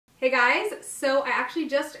Hey guys, so I actually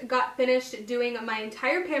just got finished doing my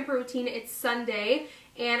entire Pamper routine. It's Sunday,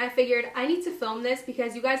 and I figured I need to film this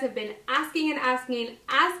because you guys have been asking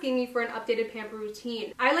me for an updated Pamper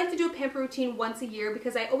routine. I like to do a Pamper routine once a year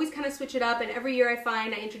because I always kind of switch it up, and every year I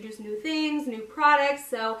find I introduce new things, new products,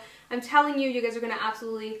 so I'm telling you, you guys are going to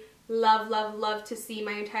absolutely love to see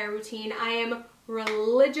my entire routine. I am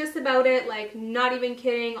religious about it, like not even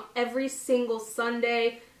kidding. Every single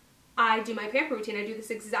Sunday I do my Pamper routine. I do this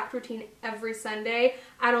exact routine every Sunday.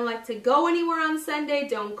 I don't like to go anywhere on Sunday.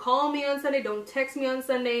 Don't call me on Sunday. Don't text me on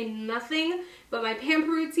Sunday. Nothing but my Pamper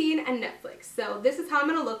routine and Netflix. So this is how I'm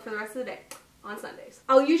going to look for the rest of the day on Sundays.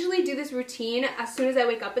 I'll usually do this routine as soon as I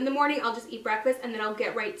wake up in the morning. I'll just eat breakfast and then I'll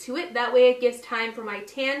get right to it. That way it gives time for my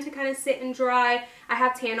tan to kind of sit and dry. I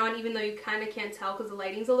have tan on even though you kind of can't tell because the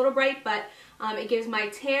lighting's a little bright, but it gives my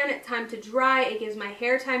tan time to dry. It gives my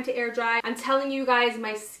hair time to air dry. I'm telling you guys,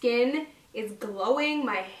 my skin is glowing.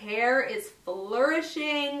 My hair is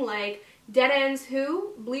flourishing. Like, dead ends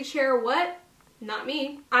who? Bleach hair what? Not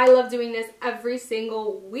me. I love doing this every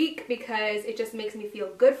single week because it just makes me feel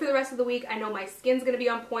good for the rest of the week. I know my skin's gonna be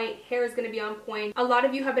on point, hair is gonna be on point. A lot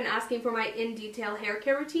of you have been asking for my in-detail hair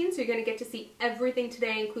care routine, so you're gonna get to see everything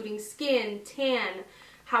today, including skin, tan,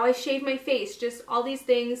 how I shave my face, just all these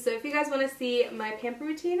things. So if you guys want to see my Pamper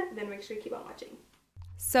routine, then make sure you keep on watching.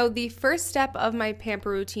 So the first step of my Pamper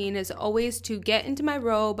routine is always to get into my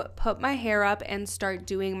robe, put my hair up, and start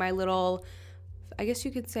doing my little, I guess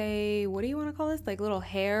you could say, what do you want to call this? Like little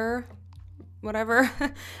hair, whatever.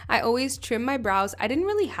 I always trim my brows. I didn't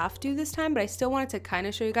really have to this time, but I still wanted to kind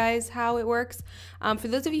of show you guys how it works. For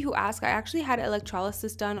those of you who ask, I actually had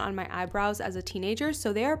electrolysis done on my eyebrows as a teenager,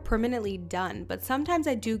 so they are permanently done. But sometimes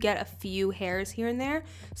I do get a few hairs here and there,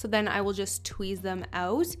 so then I will just tweeze them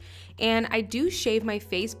out. And I do shave my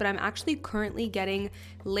face, but I'm actually currently getting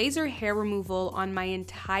laser hair removal on my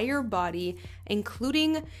entire body,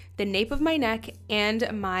 including the nape of my neck and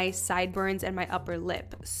my sideburns and my upper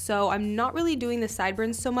lip. So I'm not really doing the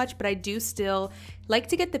sideburns so much, but I do still like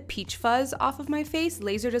to get the peach fuzz off of my face.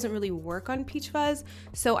 Laser doesn't really work on peach fuzz,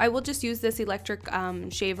 so I will just use this electric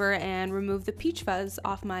shaver and remove the peach fuzz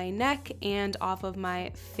off my neck and off of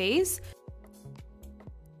my face.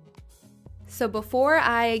 So before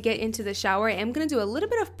I get into the shower, I am going to do a little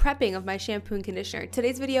bit of prepping of my shampoo and conditioner.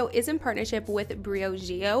 Today's video is in partnership with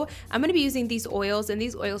Macedo. I'm going to be using these oils, and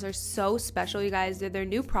these oils are so special, you guys. They're their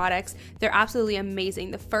new products. They're absolutely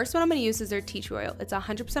amazing. The first one I'm going to use is their tea tree oil. It's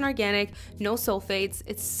 100% organic, no sulfates.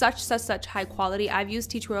 It's such high quality. I've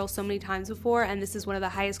used tea tree oil so many times before, and this is one of the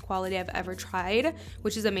highest quality I've ever tried,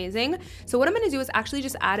 which is amazing. So what I'm going to do is actually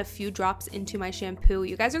just add a few drops into my shampoo.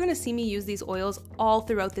 You guys are going to see me use these oils all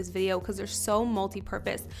throughout this video because they're so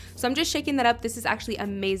multi-purpose. So I'm just shaking that up. This is actually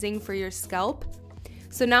amazing for your scalp.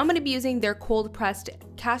 So now I'm going to be using their cold pressed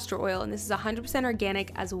castor oil, and this is 100%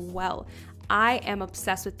 organic as well. I am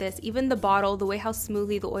obsessed with this. Even the bottle, the way how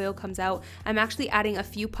smoothly the oil comes out, I'm actually adding a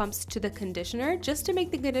few pumps to the conditioner just to make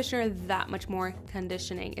the conditioner that much more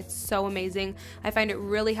conditioning. It's so amazing. I find it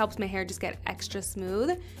really helps my hair just get extra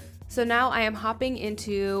smooth. So now I am hopping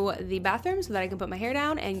into the bathroom so that I can put my hair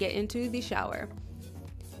down and get into the shower.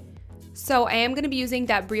 So I am going to be using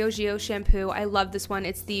that Macedo shampoo. I love this one.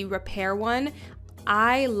 It's the repair one.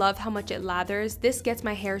 I love how much it lathers. This gets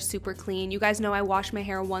my hair super clean. You guys know I wash my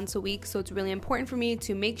hair once a week, so it's really important for me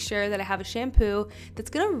to make sure that I have a shampoo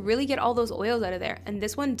that's going to really get all those oils out of there. And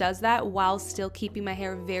this one does that while still keeping my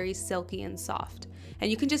hair very silky and soft. And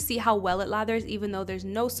you can just see how well it lathers even though there's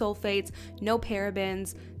no sulfates, no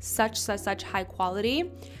parabens, such high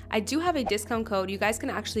quality. I do have a discount code. You guys can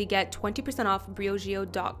actually get 20% off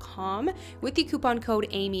Macedo.com with the coupon code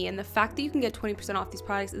Amy. And the fact that you can get 20% off these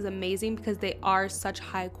products is amazing because they are such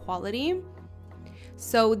high quality.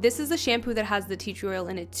 So this is a shampoo that has the tea tree oil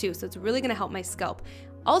in it too, so it's really going to help my scalp.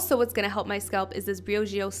 Also, what's going to help my scalp is this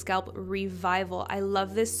Macedo Scalp Revival. I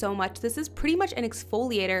love this so much. This is pretty much an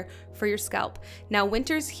exfoliator for your scalp. Now,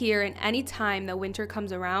 winter's here, and any time that winter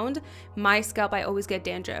comes around, my scalp, I always get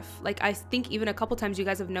dandruff. Like, I think even a couple times you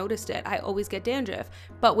guys have noticed it. I always get dandruff.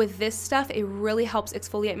 But with this stuff, it really helps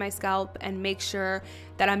exfoliate my scalp and make sure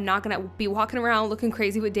that I'm not going to be walking around looking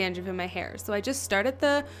crazy with dandruff in my hair. So I just start at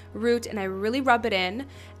the root and I really rub it in.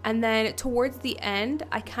 And then towards the end,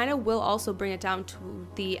 I kind of will also bring it down to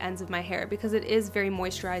the ends of my hair because it is very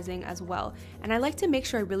moisturizing as well. And I like to make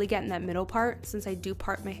sure I really get in that middle part since I do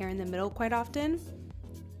part my hair in the middle quite often.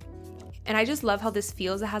 And I just love how this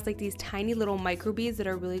feels. It has like these tiny little microbeads that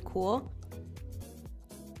are really cool.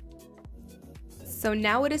 So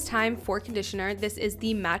now it is time for conditioner. This is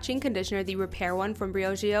the matching conditioner, the repair one from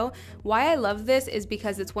Briogeo. Why I love this is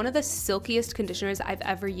because it's one of the silkiest conditioners I've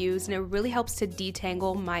ever used, and it really helps to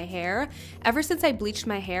detangle my hair. Ever since I bleached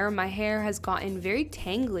my hair has gotten very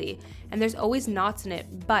tangly and there's always knots in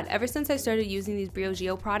it. But ever since I started using these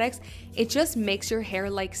Briogeo products, it just makes your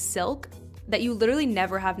hair like silk, that you literally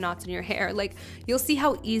never have knots in your hair. Like, you'll see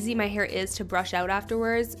how easy my hair is to brush out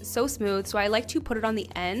afterwards, so smooth. So I like to put it on the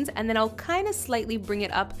ends, and then I'll kind of slightly bring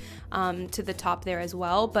it up to the top there as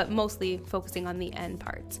well, but mostly focusing on the end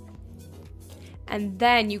parts. And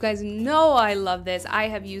then, you guys know I love this. I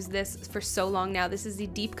have used this for so long now. This is the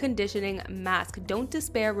Deep Conditioning Mask. Don't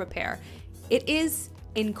Despair Repair. It is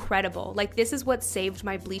incredible. Like, this is what saved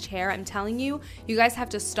my bleach hair. I'm telling you, you guys have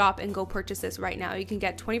to stop and go purchase this right now. You can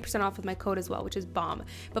get 20% off with my code as well, which is bomb.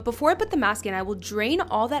 But before I put the mask in, I will drain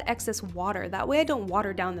all that excess water. That way I don't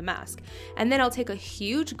water down the mask. And then I'll take a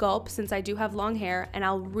huge gulp, since I do have long hair, and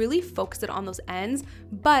I'll really focus it on those ends,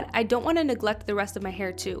 but I don't want to neglect the rest of my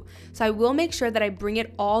hair too. So I will make sure that I bring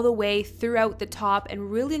it all the way throughout the top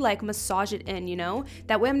and really like massage it in, you know?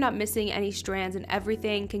 That way I'm not missing any strands and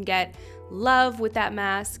everything can get love with that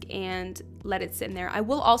mask, and let it sit in there. I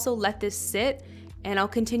will also let this sit, and I'll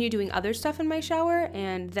continue doing other stuff in my shower,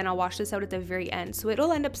 and then I'll wash this out at the very end. So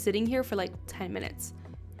it'll end up sitting here for like 10 minutes.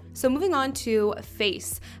 So moving on to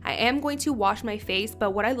face. I am going to wash my face,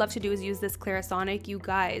 but what I love to do is use this Clarisonic, you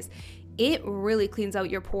guys. It really cleans out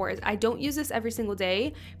your pores. I don't use this every single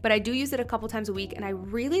day, but I do use it a couple times a week, and I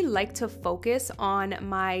really like to focus on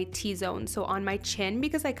my T-zone, so on my chin,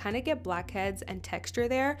 because I kind of get blackheads and texture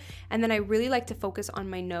there, and then I really like to focus on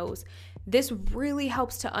my nose. This really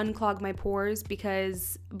helps to unclog my pores,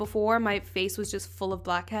 because before my face was just full of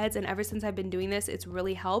blackheads, and ever since I've been doing this, it's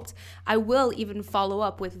really helped. I will even follow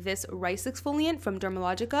up with this rice exfoliant from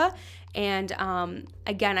Dermalogica, and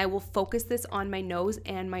again, I will focus this on my nose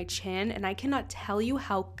and my chin, and I cannot tell you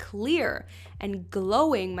how clear and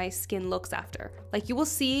glowing my skin looks after. Like, you will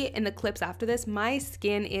see in the clips after this, my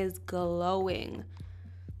skin is glowing.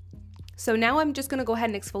 So now I'm just gonna go ahead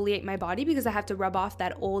and exfoliate my body, because I have to rub off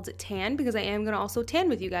that old tan, because I am gonna also tan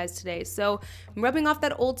with you guys today. So I'm rubbing off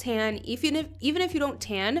that old tan. Even if you don't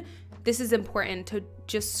tan, this is important to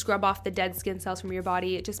just scrub off the dead skin cells from your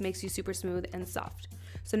body. It just makes you super smooth and soft.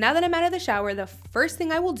 So now that I'm out of the shower, the first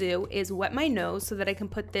thing I will do is wet my nose so that I can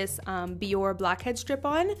put this Biore blackhead strip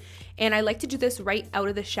on. And I like to do this right out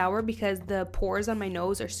of the shower, because the pores on my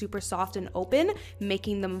nose are super soft and open,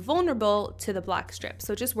 making them vulnerable to the black strip.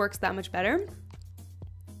 So it just works that much better.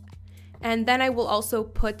 And then I will also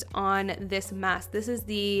put on this mask. This is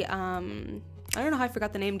the, I don't know how I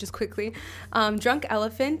forgot the name just quickly. Drunk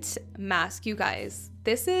Elephant mask, you guys.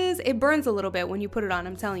 It burns a little bit when you put it on,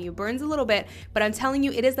 I'm telling you, burns a little bit, but I'm telling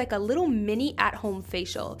you, it is like a little mini at-home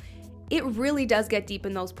facial. It really does get deep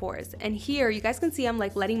in those pores. And here, you guys can see I'm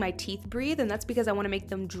like letting my teeth breathe, and that's because I wanna make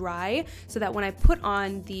them dry, so that when I put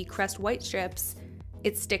on the Crest white strips,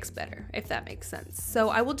 it sticks better, if that makes sense. So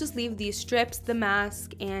I will just leave these strips, the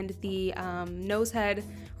mask, and the nose head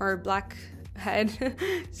or black head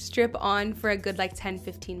strip on for a good like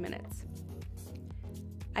 10-15 minutes.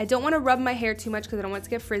 I don't want to rub my hair too much, because I don't want it to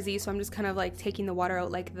get frizzy, so I'm just kind of like taking the water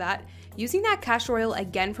out like that. Using that castor oil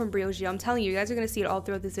again from Briogeo, I'm telling you, you guys are going to see it all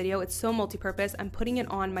throughout this video. It's so multi-purpose. I'm putting it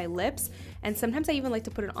on my lips, and sometimes I even like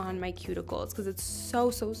to put it on my cuticles, because it's so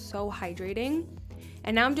hydrating.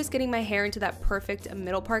 And now I'm just getting my hair into that perfect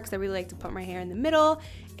middle part, because I really like to put my hair in the middle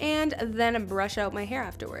and then brush out my hair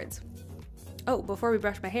afterwards. Oh, before we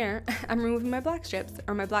brush my hair, I'm removing my black strips,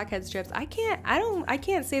 or my blackhead strips. I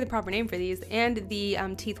can't say the proper name for these, and the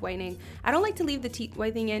teeth whitening. I don't like to leave the teeth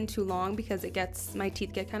whitening in too long, because my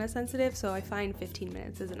teeth get kind of sensitive, so I find 15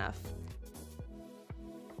 minutes is enough.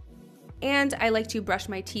 And I like to brush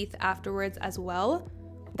my teeth afterwards as well.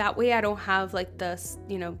 That way I don't have like the,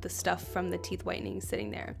 you know, the stuff from the teeth whitening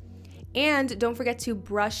sitting there. And don't forget to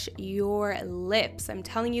brush your lips. I'm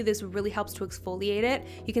telling you, this really helps to exfoliate it.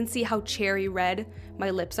 You can see how cherry red my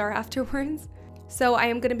lips are afterwards. So I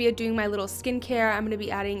am going to be doing my little skincare. I'm going to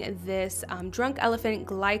be adding this Drunk Elephant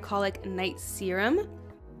Glycolic Night Serum.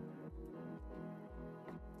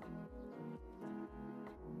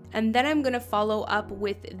 And then I'm going to follow up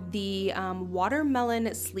with the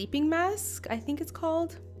Watermelon Sleeping Mask, I think it's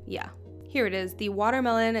called. Yeah, here it is, the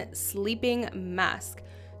Watermelon Sleeping Mask.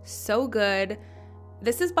 So good.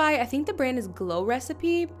 This is by, I think the brand is Glow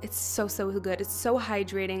Recipe. It's so good. It's so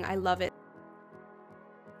hydrating. I love it.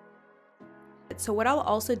 So what I'll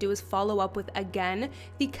also do is follow up with, again,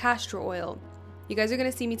 the castor oil. You guys are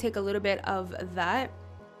going to see me take a little bit of that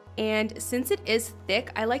And since it is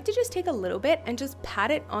thick, I like to just take a little bit and just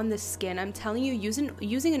pat it on the skin. I'm telling you,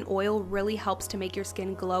 using an oil really helps to make your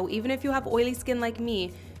skin glow. Even if you have oily skin like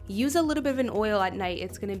me, use a little bit of an oil at night.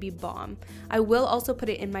 It's gonna be bomb. I will also put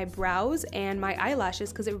it in my brows and my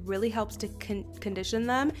eyelashes because it really helps to condition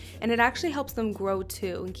them, and it actually helps them grow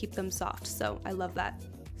too and keep them soft. So I love that.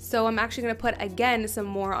 So I'm actually gonna put again some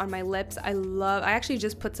more on my lips. I actually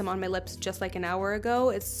just put some on my lips just like an hour ago.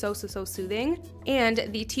 It's so soothing. And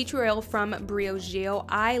the tea tree oil from Briogeo,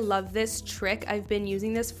 I love this trick. I've been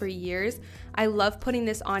using this for years. I love putting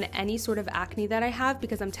this on any sort of acne that I have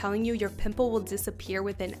because I'm telling you, your pimple will disappear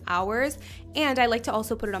within hours. And I like to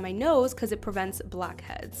also put it on my nose because it prevents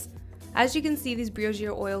blackheads. As you can see, these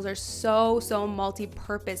Briogeo oils are so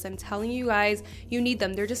multi-purpose. I'm telling you guys, you need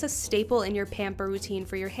them. They're just a staple in your pamper routine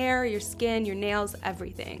for your hair, your skin, your nails,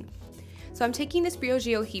 everything. So I'm taking this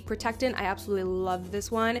Briogeo Heat Protectant. I absolutely love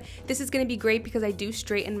this one. This is gonna be great because I do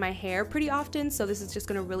straighten my hair pretty often, so this is just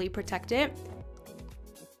gonna really protect it.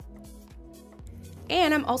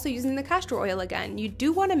 And I'm also using the castor oil again. You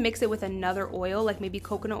do want to mix it with another oil, like maybe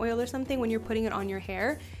coconut oil or something when you're putting it on your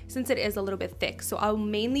hair, since it is a little bit thick. So I'll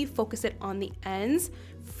mainly focus it on the ends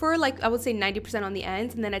for like, I would say 90% on the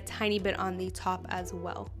ends and then a tiny bit on the top as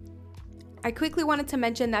well. I quickly wanted to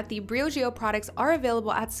mention that the Briogeo products are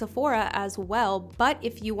available at Sephora as well, but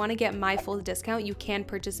if you want to get my full discount, you can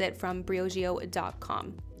purchase it from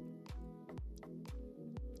briogeo.com.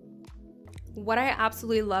 What I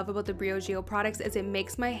absolutely love about the Briogeo products is it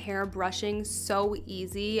makes my hair brushing so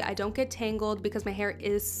easy. I don't get tangled because my hair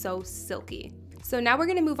is so silky. So now we're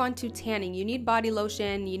gonna move on to tanning. You need body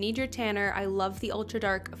lotion, you need your tanner. I love the Ultra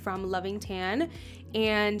Dark from Loving Tan.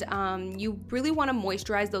 And you really wanna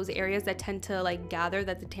moisturize those areas that tend to like gather,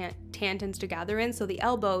 that the tan tends to gather in. So the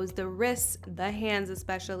elbows, the wrists, the hands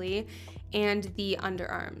especially, and the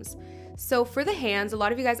underarms. So for the hands, a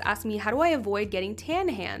lot of you guys ask me, how do I avoid getting tan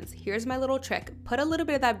hands? Here's my little trick. Put a little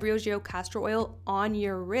bit of that Briogeo castor oil on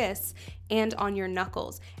your wrists and on your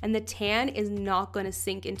knuckles. And the tan is not gonna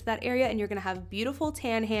sink into that area and you're gonna have beautiful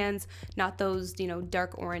tan hands, not those, you know,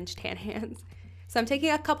 dark orange tan hands. So I'm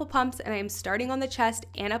taking a couple pumps and I am starting on the chest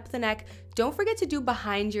and up the neck. Don't forget to do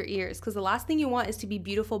behind your ears because the last thing you want is to be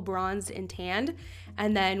beautiful bronzed and tanned.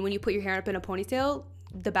 And then when you put your hair up in a ponytail,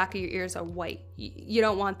 the back of your ears are white. You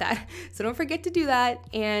don't want that. So don't forget to do that.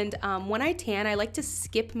 And when I tan, I like to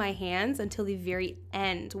skip my hands until the very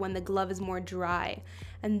end when the glove is more dry.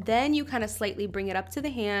 And then you kind of slightly bring it up to the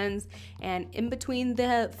hands and in between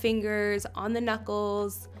the fingers, on the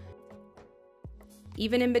knuckles,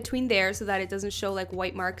 even in between there so that it doesn't show like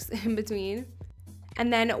white marks in between.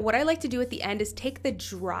 And then what I like to do at the end is take the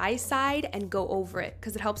dry side and go over it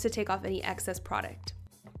because it helps to take off any excess product.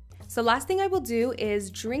 So last thing I will do is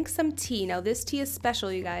drink some tea. Now this tea is special,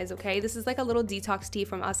 you guys, okay? This is like a little detox tea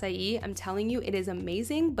from Acai. I'm telling you, it is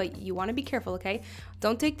amazing, but you wanna be careful, okay?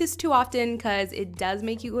 Don't take this too often because it does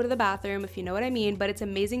make you go to the bathroom, if you know what I mean, but it's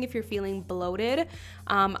amazing if you're feeling bloated.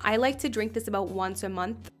 I like to drink this about once a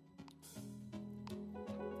month.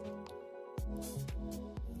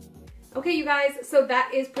 Okay, you guys, so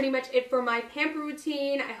that is pretty much it for my pamper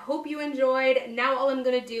routine. I hope you enjoyed. Now all I'm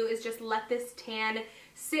gonna do is just let this tan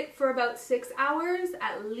sit for about 6 hours,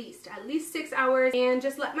 at least 6 hours, and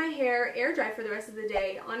just let my hair air dry for the rest of the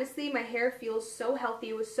day. Honestly, my hair feels so healthy.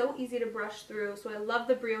 It was so easy to brush through, so I love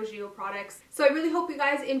the Briogeo products. So I really hope you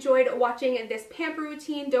guys enjoyed watching this pamper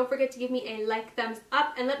routine. Don't forget to give me a like, thumbs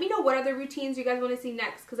up, and let me know what other routines you guys want to see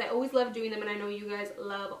next, because I always love doing them, and I know you guys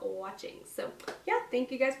love watching. So yeah,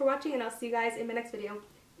 thank you guys for watching, and I'll see you guys in my next video.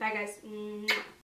 Bye, guys.